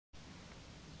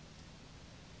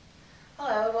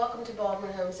Hello and welcome to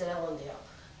Baldwin Homes in Ellendale,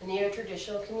 a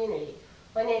neo-traditional community.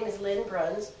 My name is Lynn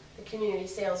Bruns, the Community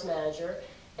Sales Manager,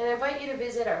 and I invite you to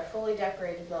visit our fully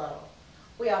decorated model.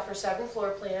 We offer 7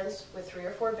 floor plans with 3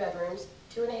 or 4 bedrooms,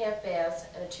 2.5 baths,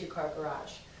 and a 2-car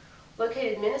garage.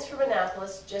 Located minutes from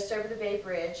Annapolis, just over the Bay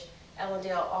Bridge,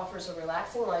 Ellendale offers a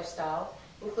relaxing lifestyle,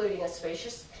 including a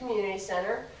spacious community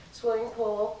center, swimming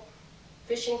pool,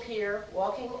 fishing pier,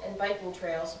 walking and biking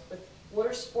trails with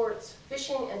water sports,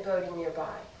 fishing, and boating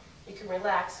nearby. You can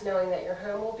relax knowing that your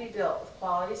home will be built with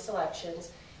quality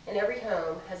selections, and every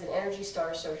home has an ENERGY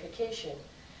STAR certification.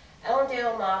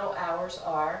 Ellendale model hours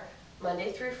are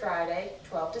Monday through Friday,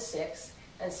 12 to 6,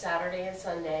 and Saturday and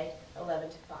Sunday, 11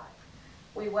 to 5.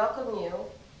 We welcome you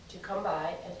to come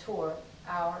by and tour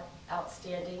our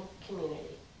outstanding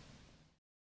community.